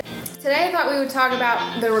Today I thought we would talk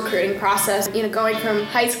about the recruiting process, going from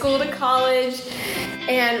high school to college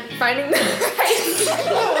and finding the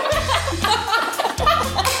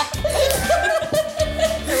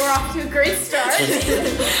We're off to a great start.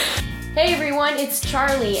 Hey everyone, it's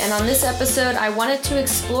Charlie, and on this episode I wanted to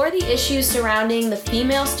explore the issues surrounding the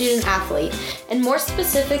female student athlete, and more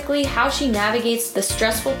specifically how she navigates the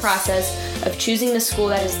stressful process of choosing the school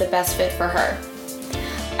that is the best fit for her.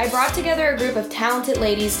 I brought together a group of talented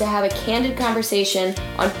ladies to have a candid conversation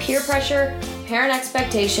on peer pressure, parent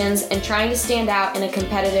expectations, and trying to stand out in a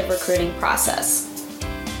competitive recruiting process.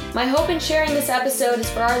 My hope in sharing this episode is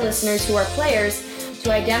for our listeners who are players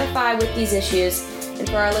to identify with these issues, and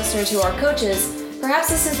for our listeners who are coaches, perhaps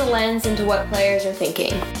this is a lens into what players are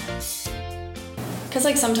thinking.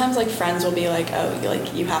 Because sometimes friends will be like, oh,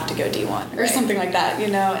 you have to go D1 or something like that,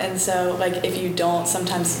 and so if you don't,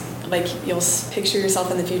 sometimes you'll picture yourself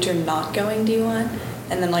in the future not going D1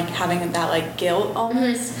 and then having that guilt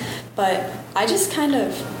almost. But I just kind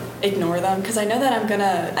of ignore them because I know that I'm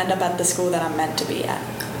gonna end up at the school that I'm meant to be at,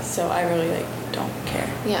 so I really don't care.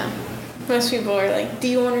 Yeah. Most people are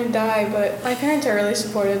D1 or die, but my parents are really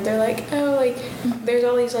supportive. They're there's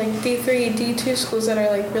all these D3, D2 schools that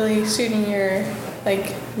are really suiting your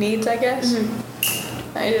needs, I guess. Mm-hmm.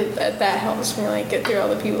 That helps me get through all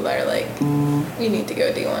the people that are you need to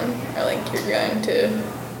go D1, or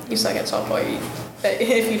you suck at softball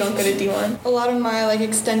if you don't go to D1. A lot of my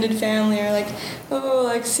extended family are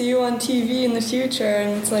see you on TV in the future,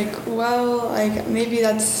 and it's maybe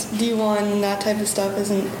that's D1 and that type of stuff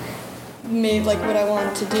isn't made what I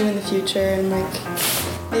want to do in the future, and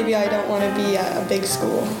maybe I don't want to be at a big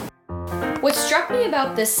school. What struck me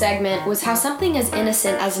about this segment was how something as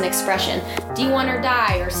innocent as an expression, D1 or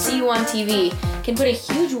die or see you on TV, can put a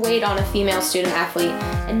huge weight on a female student athlete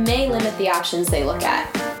and may limit the options they look at.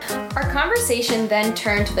 Our conversation then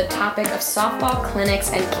turned to the topic of softball clinics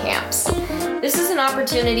and camps. This is an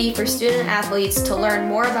opportunity for student athletes to learn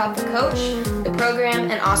more about the coach, the program,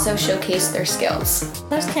 and also showcase their skills.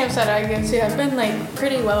 Most camps that I go to have been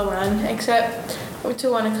pretty well run, except I went to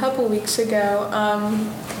one a couple weeks ago.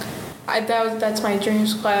 That's my dream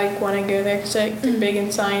school. I want to go there because they're big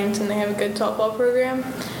in science and they have a good softball program.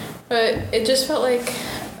 But it just felt like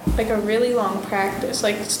a really long practice,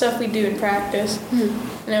 stuff we do in practice.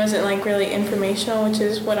 Mm-hmm. And it wasn't really informational, which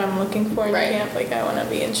is what I'm looking for in camp. I want to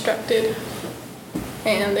be instructed.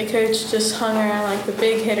 And the coach just hung around the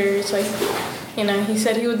big hitters. He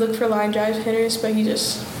said he would look for line drive hitters, but he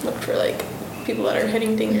just looked for people that are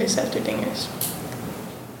hitting dingers after dingers.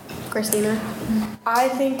 Christina? I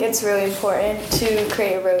think it's really important to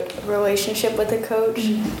create a relationship with a coach.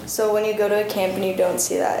 Mm-hmm. So when you go to a camp and you don't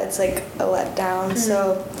see that, it's a letdown. Mm-hmm.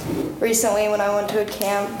 So recently when I went to a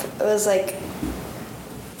camp, it was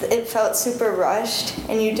it felt super rushed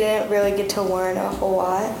and you didn't really get to learn a whole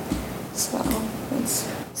lot.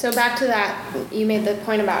 So back to that, you made the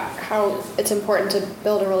point about how it's important to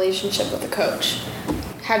build a relationship with a coach.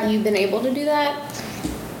 Have you been able to do that?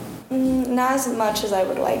 Not as much as I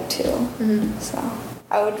would like to. Mm-hmm. So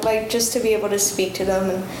I would just to be able to speak to them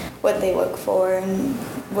and what they look for and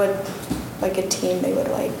what a team they would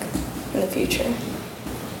like in the future.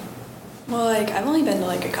 Well, I've only been to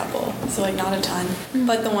a couple, so not a ton. Mm-hmm.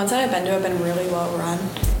 But the ones that I've been to have been really well run.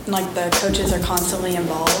 And the coaches are constantly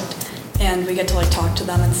involved and we get to talk to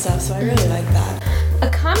them and stuff, so I really like that. A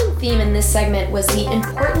common theme in this segment was the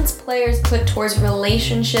importance players put towards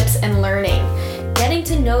relationships and learning, getting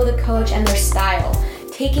to know the coach and their style,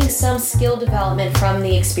 taking some skill development from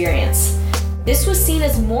the experience. This was seen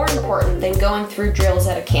as more important than going through drills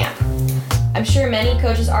at a camp. I'm sure many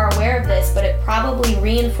coaches are aware of this, but it probably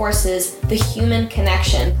reinforces the human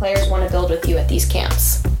connection players want to build with you at these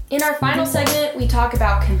camps. In our final segment, we talk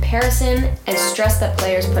about comparison and stress that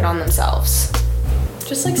players put on themselves.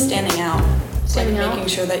 Just standing out. Making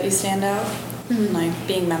sure that you stand out. Mm-hmm.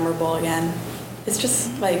 Being memorable again. It's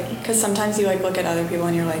just because sometimes you look at other people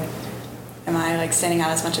and you're am I standing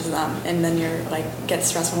out as much as them? And then you're get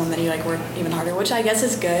stressful and then you work even harder, which I guess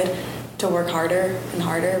is good to work harder and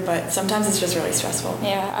harder, but sometimes it's just really stressful.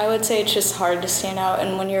 Yeah, I would say it's just hard to stand out,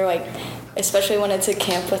 and when you're especially when it's a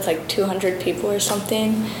camp with 200 people or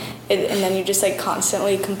something, and then you just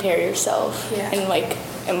constantly compare yourself. Yeah. And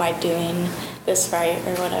am I doing this right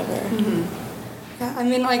or whatever? Mm-hmm. Yeah,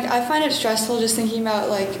 I find it stressful just thinking about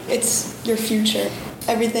it's your future.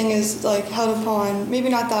 Everything is held upon maybe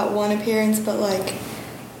not that one appearance, but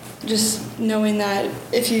just knowing that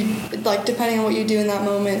if you depending on what you do in that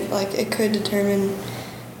moment, it could determine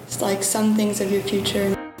some things of your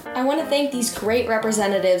future. I want to thank these great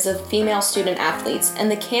representatives of female student athletes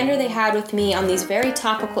and the candor they had with me on these very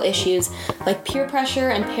topical issues like peer pressure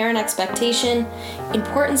and parent expectation,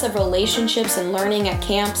 importance of relationships and learning at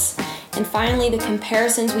camps, and finally the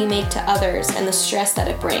comparisons we make to others and the stress that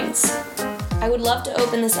it brings. I would love to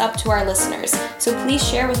open this up to our listeners, so please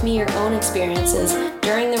share with me your own experiences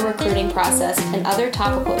during the recruiting process and other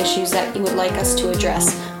topical issues that you would like us to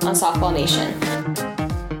address on Softball Nation.